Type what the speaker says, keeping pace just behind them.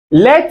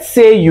Let's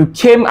say you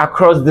came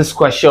across this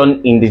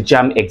question in the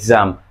JAMB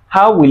exam.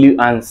 How will you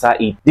answer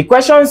it? The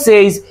question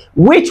says,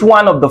 which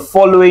one of the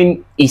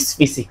following is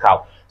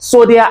physical?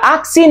 So they are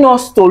asking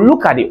us to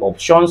look at the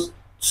options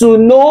to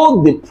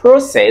know the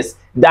process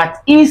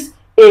that is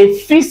a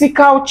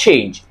physical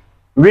change.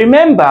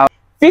 Remember,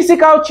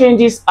 physical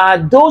changes are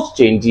those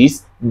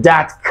changes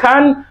that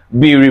can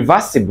be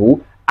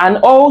reversible, and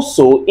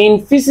also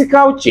in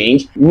physical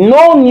change,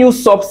 no new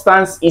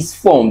substance is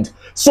formed.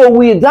 So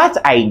with that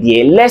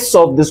idea, let's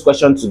solve this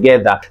question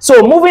together.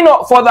 So moving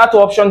on further to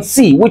option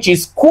C, which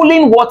is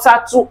cooling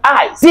water to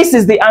ice. This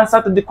is the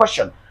answer to the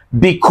question.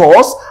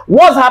 Because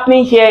what's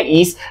happening here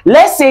is,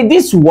 let's say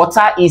this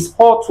water is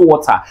hot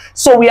water.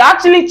 So we're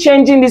actually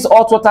changing this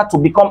hot water to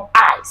become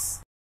ice.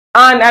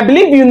 And I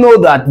believe you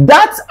know that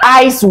that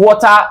ice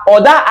water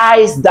or that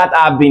ice that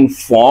have been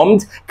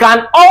formed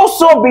can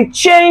also be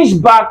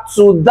changed back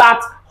to that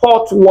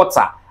hot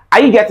water. Are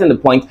you getting the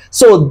point?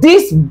 So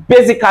this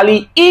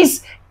basically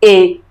is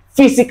a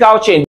physical change.